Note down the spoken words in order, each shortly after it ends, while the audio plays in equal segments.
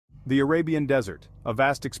The Arabian Desert, a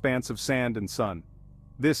vast expanse of sand and sun.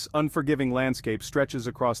 This unforgiving landscape stretches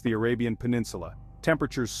across the Arabian Peninsula.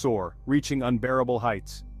 Temperatures soar, reaching unbearable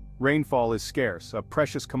heights. Rainfall is scarce, a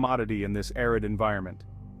precious commodity in this arid environment.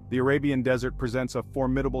 The Arabian Desert presents a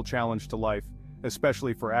formidable challenge to life,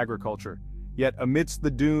 especially for agriculture. Yet amidst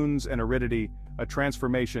the dunes and aridity, a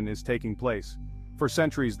transformation is taking place. For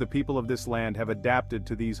centuries, the people of this land have adapted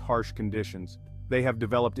to these harsh conditions. They have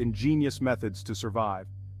developed ingenious methods to survive.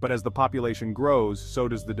 But as the population grows, so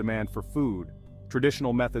does the demand for food.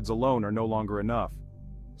 Traditional methods alone are no longer enough.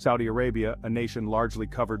 Saudi Arabia, a nation largely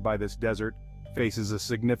covered by this desert, faces a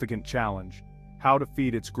significant challenge: how to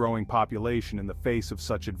feed its growing population in the face of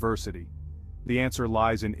such adversity. The answer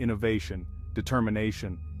lies in innovation,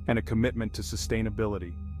 determination, and a commitment to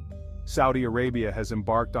sustainability. Saudi Arabia has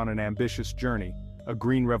embarked on an ambitious journey, a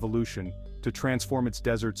green revolution, to transform its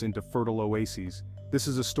deserts into fertile oases. This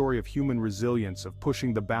is a story of human resilience, of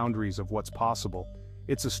pushing the boundaries of what's possible.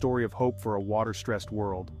 It's a story of hope for a water-stressed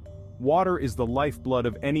world. Water is the lifeblood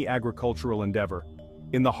of any agricultural endeavor.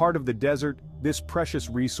 In the heart of the desert, this precious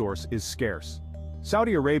resource is scarce.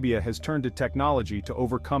 Saudi Arabia has turned to technology to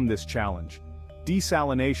overcome this challenge.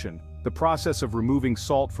 Desalination, the process of removing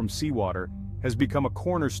salt from seawater, has become a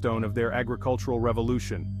cornerstone of their agricultural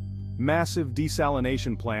revolution. Massive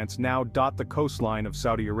desalination plants now dot the coastline of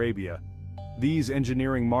Saudi Arabia. These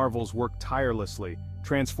engineering marvels work tirelessly,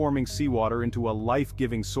 transforming seawater into a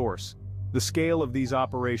life-giving source. The scale of these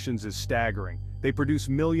operations is staggering. They produce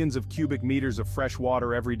millions of cubic meters of fresh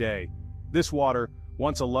water every day. This water,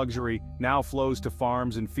 once a luxury, now flows to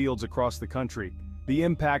farms and fields across the country. The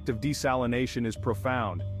impact of desalination is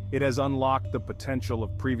profound. It has unlocked the potential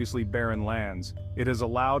of previously barren lands. It has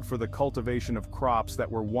allowed for the cultivation of crops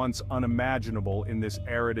that were once unimaginable in this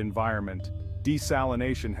arid environment.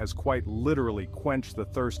 Desalination has quite literally quenched the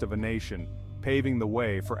thirst of a nation, paving the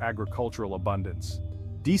way for agricultural abundance.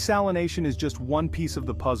 Desalination is just one piece of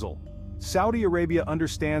the puzzle. Saudi Arabia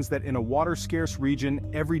understands that in a water-scarce region,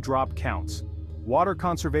 every drop counts. Water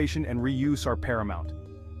conservation and reuse are paramount.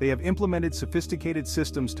 They have implemented sophisticated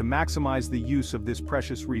systems to maximize the use of this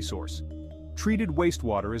precious resource. Treated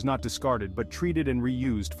wastewater is not discarded but treated and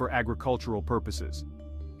reused for agricultural purposes.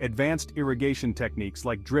 Advanced irrigation techniques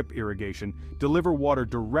like drip irrigation deliver water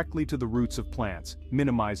directly to the roots of plants,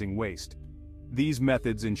 minimizing waste. These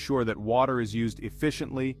methods ensure that water is used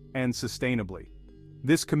efficiently and sustainably.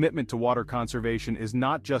 This commitment to water conservation is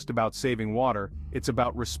not just about saving water, it's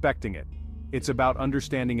about respecting it. It's about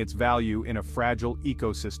understanding its value in a fragile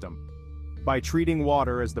ecosystem. By treating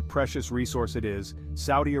water as the precious resource it is,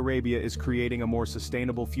 Saudi Arabia is creating a more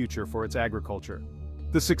sustainable future for its agriculture.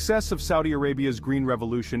 The success of Saudi Arabia's green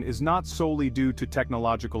revolution is not solely due to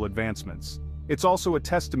technological advancements. It's also a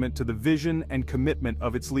testament to the vision and commitment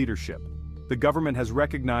of its leadership. The government has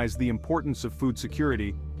recognized the importance of food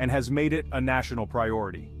security and has made it a national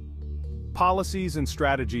priority. Policies and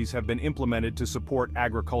strategies have been implemented to support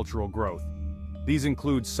agricultural growth. These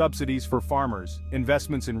include subsidies for farmers,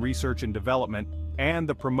 investments in research and development, and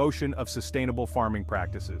the promotion of sustainable farming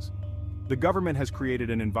practices. The government has created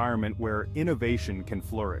an environment where innovation can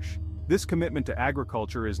flourish. This commitment to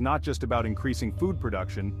agriculture is not just about increasing food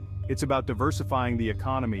production, it's about diversifying the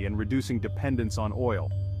economy and reducing dependence on oil.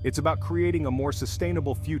 It's about creating a more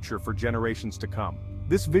sustainable future for generations to come.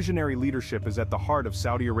 This visionary leadership is at the heart of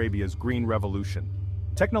Saudi Arabia's green revolution.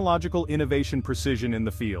 Technological innovation, precision in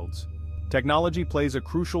the fields. Technology plays a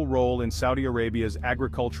crucial role in Saudi Arabia's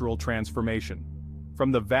agricultural transformation.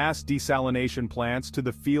 From the vast desalination plants to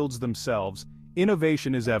the fields themselves,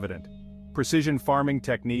 innovation is evident. Precision farming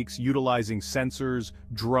techniques utilizing sensors,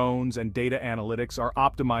 drones, and data analytics are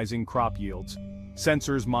optimizing crop yields.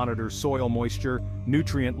 Sensors monitor soil moisture,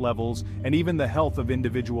 nutrient levels, and even the health of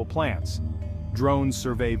individual plants. Drones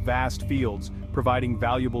survey vast fields, providing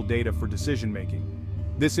valuable data for decision-making.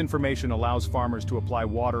 This information allows farmers to apply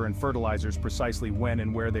water and fertilizers precisely when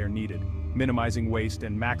and where they are needed, minimizing waste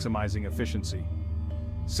and maximizing efficiency.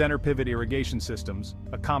 Center pivot irrigation systems,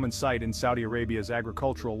 a common sight in Saudi Arabia's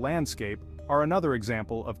agricultural landscape, are another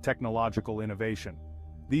example of technological innovation.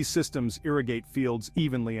 These systems irrigate fields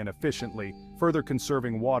evenly and efficiently, further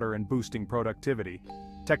conserving water and boosting productivity.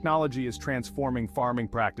 Technology is transforming farming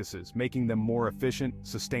practices, making them more efficient,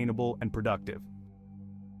 sustainable, and productive.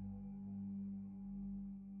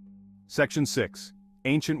 Section 6.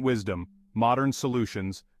 Ancient Wisdom, Modern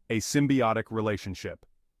Solutions, a Symbiotic Relationship.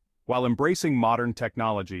 While embracing modern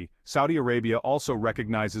technology, Saudi Arabia also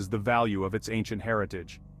recognizes the value of its ancient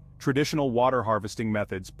heritage. Traditional water harvesting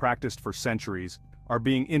methods practiced for centuries are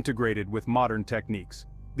being integrated with modern techniques.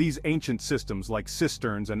 These ancient systems like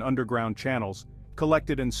cisterns and underground channels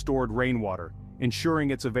collected and stored rainwater,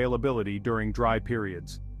 ensuring its availability during dry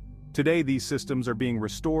periods. Today these systems are being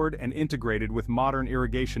restored and integrated with modern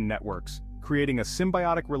irrigation networks, creating a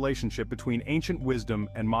symbiotic relationship between ancient wisdom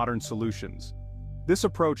and modern solutions. This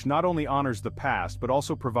approach not only honors the past but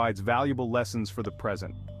also provides valuable lessons for the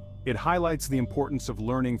present. It highlights the importance of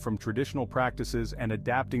learning from traditional practices and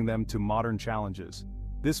adapting them to modern challenges.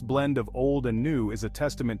 This blend of old and new is a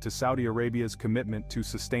testament to Saudi Arabia's commitment to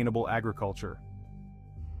sustainable agriculture.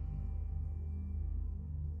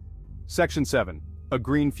 Section 7. A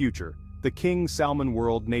Green Future, the King Salman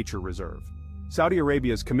World Nature Reserve. Saudi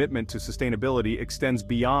Arabia's commitment to sustainability extends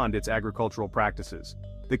beyond its agricultural practices.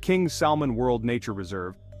 The King Salman World Nature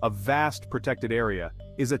Reserve, a vast protected area,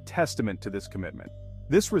 is a testament to this commitment.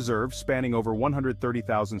 This reserve, spanning over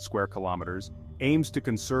 130,000 square kilometers, aims to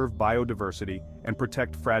conserve biodiversity and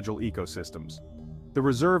protect fragile ecosystems. The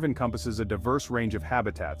reserve encompasses a diverse range of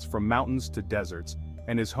habitats from mountains to deserts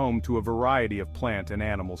and is home to a variety of plant and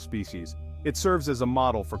animal species. It serves as a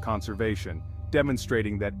model for conservation,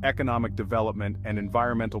 demonstrating that economic development and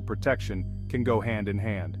environmental protection can go hand in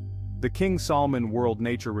hand. The King Salman World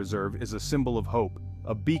Nature Reserve is a symbol of hope,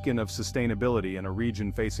 a beacon of sustainability in a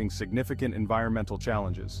region facing significant environmental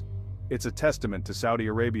challenges. It's a testament to Saudi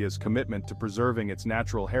Arabia's commitment to preserving its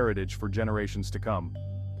natural heritage for generations to come.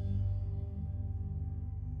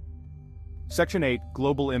 Section 8.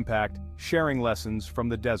 Global Impact, Sharing Lessons from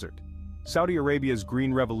the Desert. Saudi Arabia's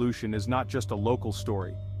Green Revolution is not just a local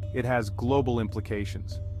story, it has global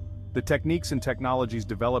implications. The techniques and technologies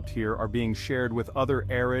developed here are being shared with other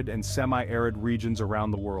arid and semi-arid regions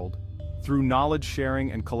around the world. Through knowledge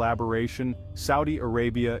sharing and collaboration, Saudi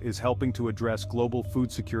Arabia is helping to address global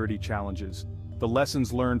food security challenges. The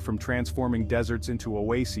lessons learned from transforming deserts into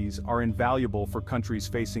oases are invaluable for countries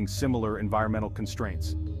facing similar environmental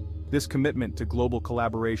constraints. This commitment to global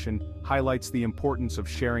collaboration highlights the importance of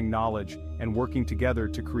sharing knowledge and working together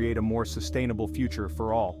to create a more sustainable future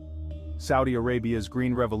for all. Saudi Arabia's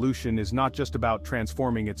Green Revolution is not just about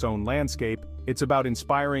transforming its own landscape, it's about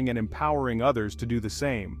inspiring and empowering others to do the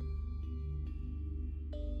same.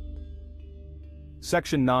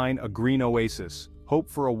 Section 9. A Green Oasis, Hope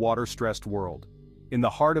for a Water-Stressed World. In the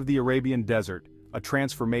heart of the Arabian desert, a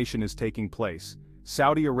transformation is taking place.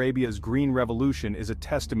 Saudi Arabia's Green Revolution is a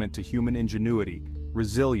testament to human ingenuity,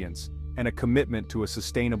 resilience, and a commitment to a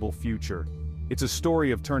sustainable future. It's a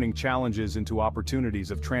story of turning challenges into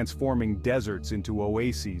opportunities, of transforming deserts into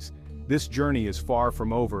oases. This journey is far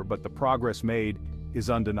from over, but the progress made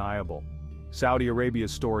is undeniable. Saudi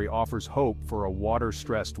Arabia's story offers hope for a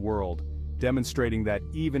water-stressed world, demonstrating that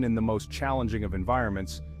even in the most challenging of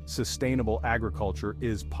environments, sustainable agriculture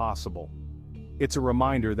is possible. It's a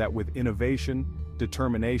reminder that with innovation,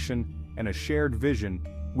 determination, and a shared vision,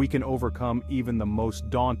 we can overcome even the most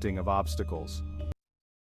daunting of obstacles.